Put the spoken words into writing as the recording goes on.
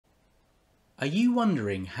Are you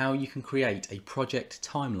wondering how you can create a project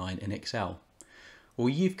timeline in Excel? Well,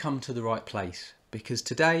 you've come to the right place, because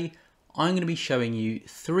today I'm going to be showing you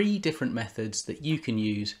 3 different methods that you can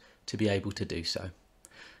use to be able to do so.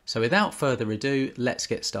 So without further ado, let's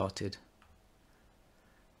get started.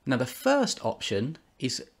 Now the first option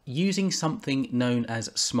is using something known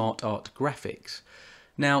as Smart Art Graphics.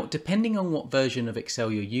 Now depending on what version of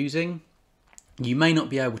Excel you're using, you may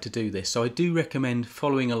not be able to do this, so I do recommend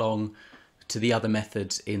following along to the other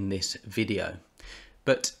methods in this video.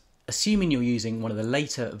 But assuming you're using one of the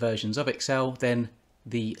later versions of Excel, then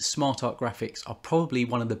the Smart Art Graphics are probably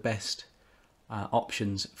one of the best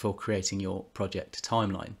options for creating your project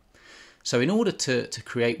timeline. So in order to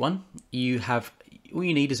create one, all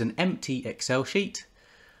you need is an empty Excel sheet.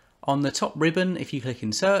 On the top ribbon, if you click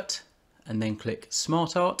Insert and then click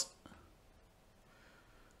Smart Art,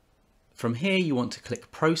 from here you want to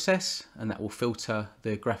click Process, and that will filter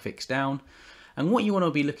the graphics down. And what you want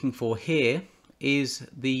to be looking for here is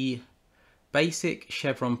the basic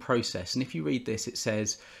chevron process. And if you read this, it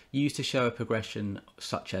says use to show a progression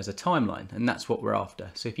such as a timeline, and that's what we're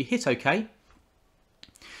after. So if you hit OK,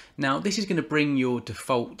 now this is going to bring your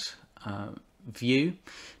default view.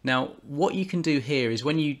 Now what you can do here is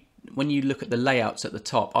when you look at the layouts at the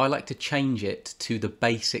top, I like to change it to the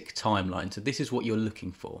basic timeline. So this is what you're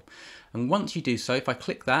looking for. And once you do so, if I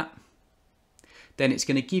click that, then it's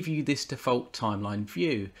going to give you this default timeline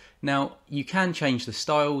view. Now you can change the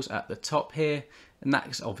styles at the top here, and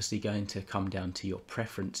that's obviously going to come down to your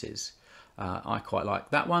preferences. I quite like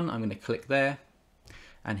that one. I'm going to click there,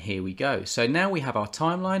 and here we go. So now we have our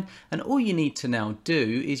timeline, and all you need to now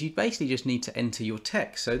do is you basically just need to enter your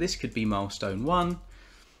text. So this could be milestone 1.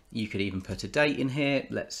 You could even put a date in here,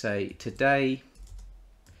 let's say today,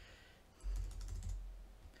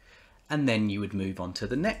 and then you would move on to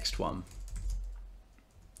the next one.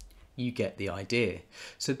 You get the idea.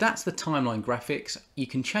 So that's the timeline graphics. You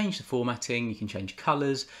can change the formatting, you can change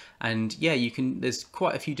colors, and yeah, there's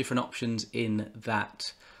quite a few different options in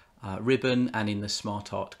that ribbon and in the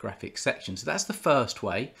Smart Art Graphics section. So that's the first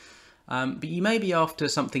way. But you may be after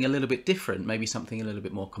something a little bit different, maybe something a little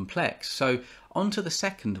bit more complex. So on to the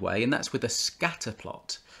second way, and that's with a scatter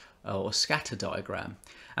plot or scatter diagram.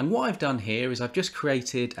 And what I've done here is I've just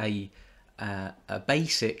created a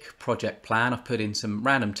basic project plan. I've put in some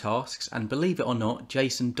random tasks, and believe it or not,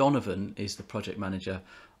 Jason Donovan is the project manager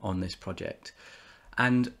on this project.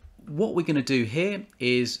 And what we're going to do here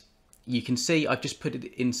is, you can see I've just put it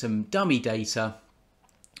in some dummy data.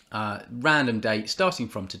 Random date starting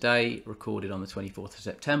from today, recorded on the 24th of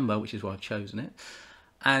September, which is why I've chosen it.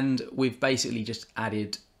 And we've basically just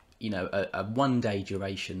added, a 1-day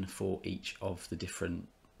duration for each of the different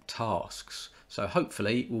tasks. So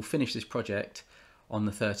hopefully we'll finish this project on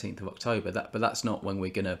the 13th of October. But that's not when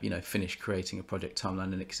we're going to, finish creating a project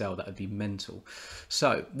timeline in Excel. That would be mental.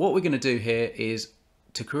 So what we're going to do here is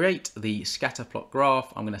to create the scatter plot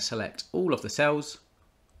graph. I'm going to select all of the cells.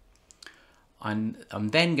 I'm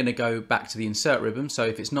then going to go back to the insert ribbon. So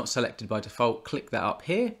if it's not selected by default, click that up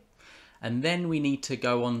here. And then we need to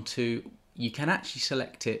go on to, you can actually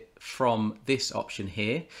select it from this option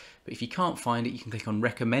here. But if you can't find it, you can click on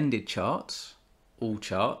recommended charts, all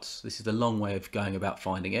charts. This is the long way of going about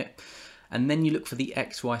finding it. And then you look for the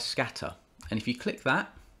XY scatter. And if you click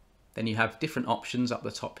that, then you have different options up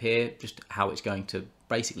the top here, just how it's going to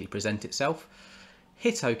basically present itself.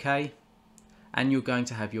 Hit OK. And you're going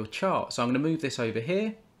to have your chart. So I'm going to move this over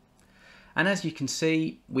here. And as you can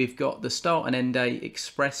see, we've got the start and end date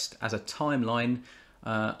expressed as a timeline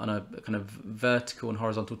on a kind of vertical and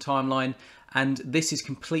horizontal timeline. And this is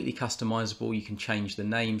completely customizable. You can change the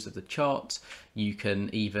names of the charts. You can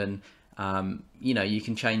even, you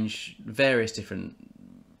can change various different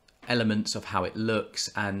elements of how it looks,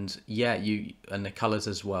 and and the colors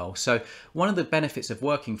as well. So one of the benefits of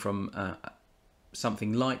working from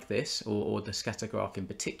something like this, or the scatter graph in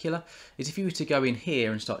particular, is if you were to go in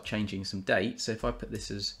here and start changing some dates. So if I put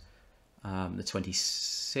this as the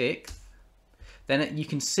 26th, then you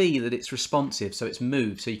can see that it's responsive, so it's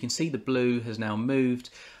moved. So you can see the blue has now moved.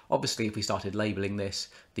 Obviously, if we started labeling this,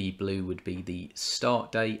 the blue would be the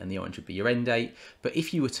start date and the orange would be your end date. But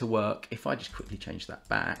if you were to work, if I just quickly change that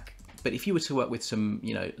back, but if you were to work with some,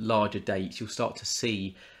 larger dates, you'll start to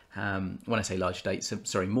see, when I say large dates,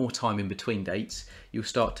 sorry, more time in between dates, you'll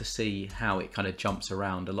start to see how it kind of jumps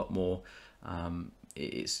around a lot more.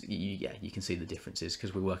 You can see the differences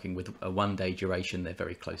because we're working with a 1-day duration. They're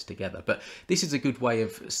very close together, but this is a good way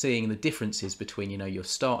of seeing the differences between, your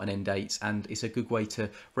start and end dates, and it's a good way to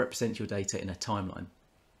represent your data in a timeline.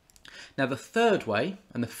 Now the third way,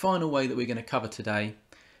 and the final way that we're going to cover today,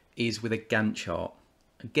 is with a Gantt chart.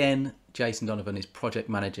 Again, Jason Donovan is project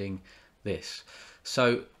managing this.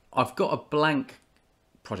 So I've got a blank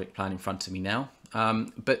project plan in front of me now,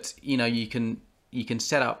 but you know, you can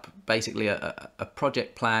set up basically a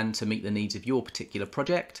project plan to meet the needs of your particular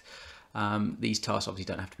project. These tasks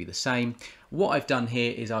obviously don't have to be the same. What I've done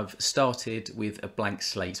here is I've started with a blank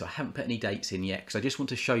slate, so I haven't put any dates in yet because I just want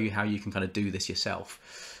to show you how you can kind of do this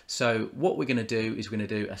yourself. So what we're going to do is we're going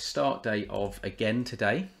to do a start date of, again,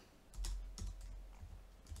 today.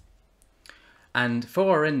 And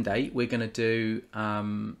for our end date, we're going to do,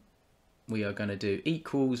 we are going to do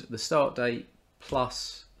equals the start date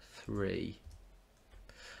plus 3.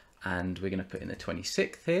 And we're going to put in the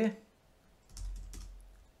 26th here.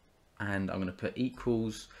 And I'm going to put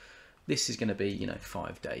equals, this is going to be, you know,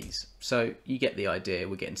 5 days. So you get the idea,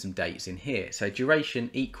 we're getting some dates in here. So duration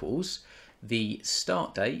equals the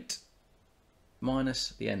start date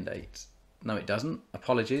minus the end date. No, it doesn't,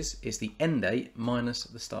 apologies. It's the end date minus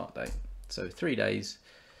the start date. So 3 days,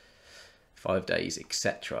 5 days,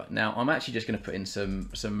 etc. Now I'm actually just going to put in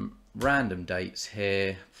some random dates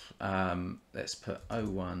here. Let's put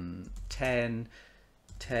 01, 10,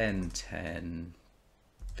 10, 10,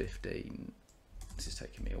 15. This is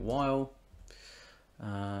taking me a while.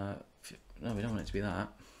 No, we don't want it to be that.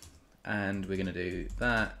 And we're going to do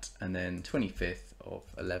that, and then 25th of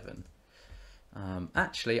 11.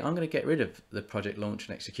 Actually, I'm going to get rid of the project launch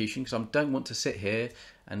and execution because I don't want to sit here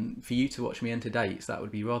and for you to watch me enter dates. That would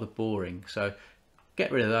be rather boring. So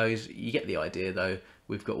get rid of those. You get the idea though.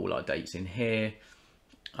 We've got all our dates in here.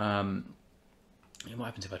 What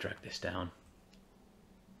happens if I drag this down?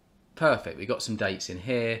 Perfect. We've got some dates in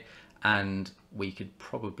here, and we could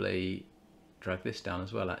probably drag this down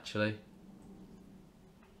as well, actually.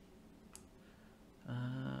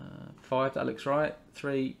 5, that looks right.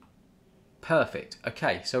 3. Perfect.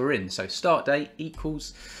 Okay, so we're in. So start date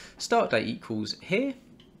equals here.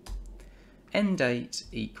 End date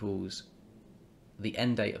equals the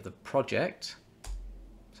end date of the project.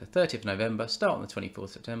 So 30th of November, start on the 24th of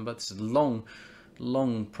September. This is a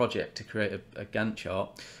long project to create a Gantt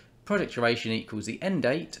chart. Project duration equals the end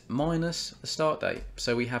date minus the start date.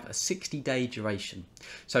 So we have a 60-day duration.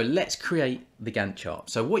 So let's create the Gantt chart.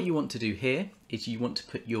 So what you want to do here is you want to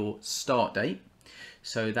put your start date.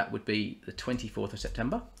 So that would be the 24th of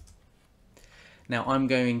September. Now I'm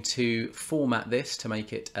going to format this to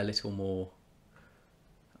make it a little more,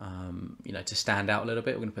 you know, to stand out a little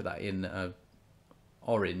bit. We're going to put that in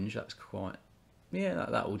orange. That's quite, yeah,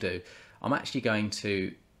 that will do. I'm actually going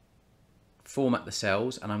to format the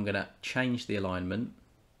cells, and I'm going to change the alignment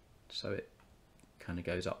so it kind of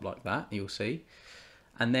goes up like that, you'll see.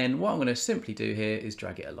 And then what I'm going to simply do here is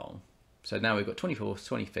drag it along. So now we've got 24th,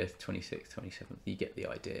 25th, 26th, 27th. You get the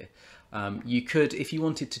idea. You could, if you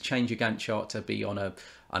wanted to change your Gantt chart to be on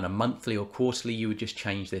a monthly or quarterly, you would just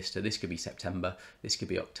change this to, this could be September, this could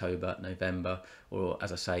be October, November, or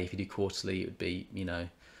as I say, if you do quarterly, it would be, you know,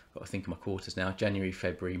 I've got to think of my quarters now, January,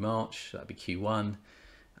 February, March, so that'd be Q1,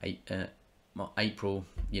 April,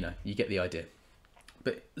 you know, you get the idea.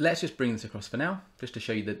 But let's just bring this across for now, just to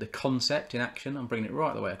show you the concept in action. I'm bringing it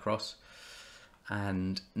right the way across.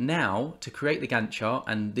 And now to create the Gantt chart,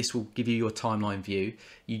 and this will give you your timeline view,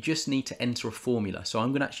 you just need to enter a formula. So I'm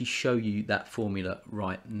going to actually show you that formula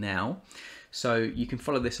right now. So you can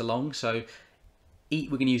follow this along. So we're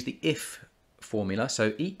going to use the if formula.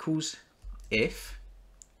 So equals if.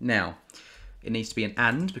 Now it needs to be an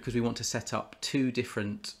and because we want to set up 2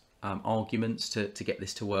 different arguments to get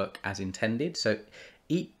this to work as intended. So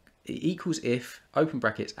equals if, open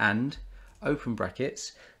brackets, and open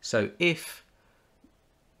brackets. So if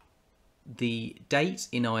the date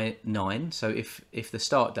in I9, so if the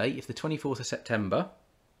start date, if the 24th of September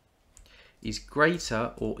is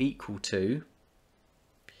greater or equal to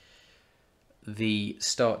the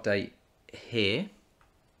start date here,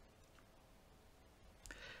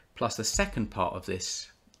 plus the second part of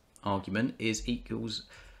this argument is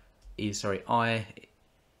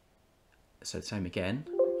so the same again.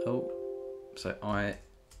 So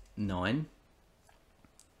I9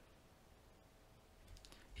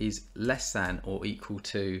 is less than or equal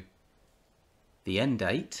to the end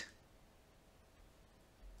date,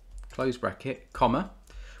 close bracket, comma.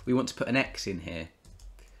 We want to put an X in here.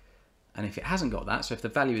 And if it hasn't got that, so if the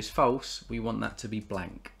value is false, we want that to be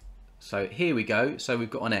blank. So here we go. So we've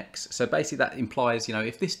got an X. So basically that implies, you know,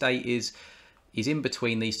 if this date is in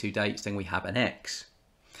between these 2 dates, then we have an X.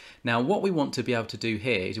 Now what we want to be able to do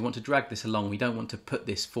here is we want to drag this along. We don't want to put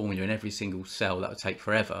this formula in every single cell. That would take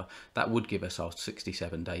forever. That would give us our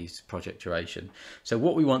 67 days project duration. So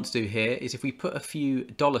what we want to do here is if we put a few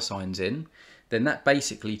 $ signs in, then that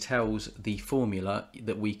basically tells the formula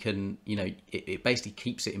that we can, it basically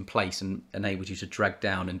keeps it in place and enables you to drag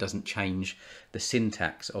down and doesn't change the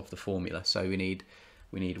syntax of the formula. So we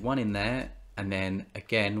need one in there, and then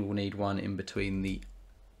again we'll need one in between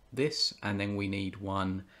this, and then we need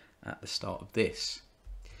one at the start of this.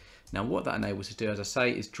 Now what that enables us to do, as I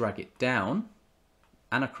say, is drag it down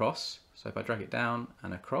and across. So if I drag it down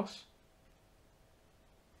and across,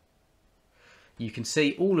 you can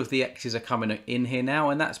see all of the X's are coming in here now,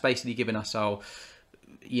 and that's basically giving us our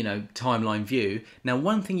timeline view. Now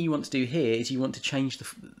one thing you want to do here is you want to change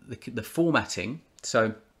the formatting.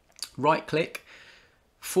 So right click,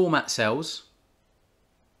 format cells.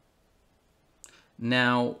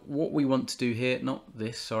 Now what we want to do here, not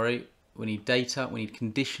this, sorry, we need data, we need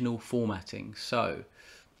conditional formatting. So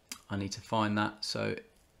I need to find that. So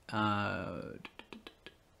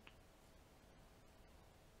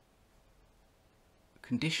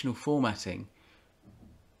conditional formatting,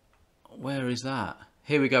 where is that?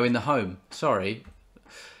 Here we go, in the home, sorry.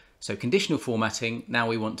 So conditional formatting, now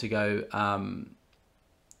we want to go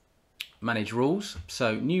manage rules.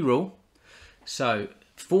 So new rule, so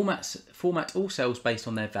format all cells based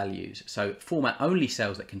on their values. So format only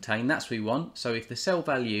cells that contain, that's what we want. So if the cell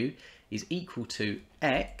value is equal to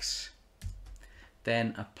X,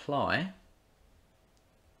 then apply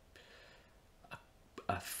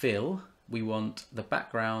a fill. We want the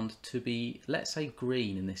background to be, let's say,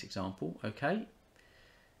 green in this example, okay?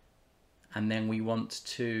 And then we want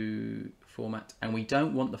to format, and we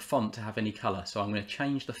don't want the font to have any color. So I'm going to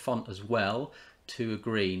change the font as well to a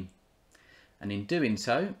green. And in doing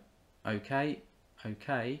so, okay, and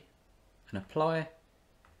apply.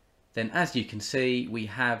 Then as you can see, we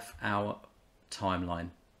have our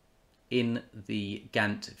timeline in the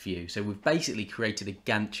Gantt view. So we've basically created a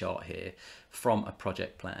Gantt chart here from a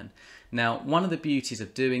project plan. Now, one of the beauties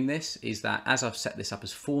of doing this is that as I've set this up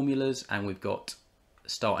as formulas and we've got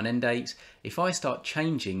start and end dates, if I start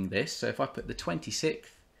changing this, so if I put the 26th,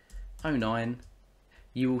 09,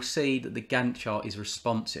 you will see that the Gantt chart is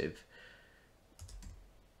responsive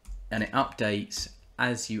and it updates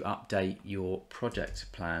as you update your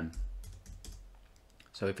project plan.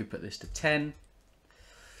 So if we put this to 10,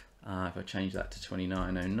 if I change that to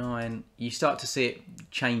 2909, you start to see it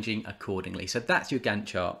changing accordingly. So that's your Gantt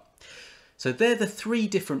chart. So they're the three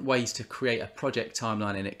different ways to create a project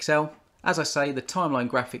timeline in Excel. As I say, the timeline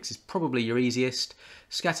graphics is probably your easiest.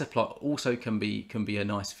 Scatterplot also can be a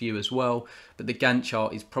nice view as well, but the Gantt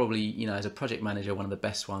chart is probably, as a project manager, one of the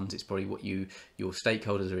best ones. It's probably what your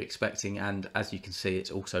stakeholders are expecting, and as you can see,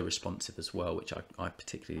 it's also responsive as well, which I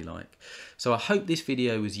particularly like. So I hope this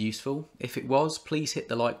video was useful. If it was, please hit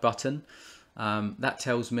the like button. That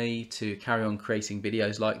tells me to carry on creating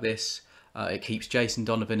videos like this. It keeps Jason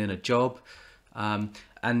Donovan in a job.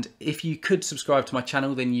 And if you could subscribe to my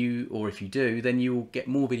channel, then if you do, then you will get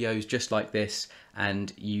more videos just like this,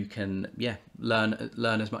 and you can,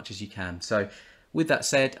 learn as much as you can. So with that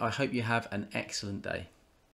said, I hope you have an excellent day.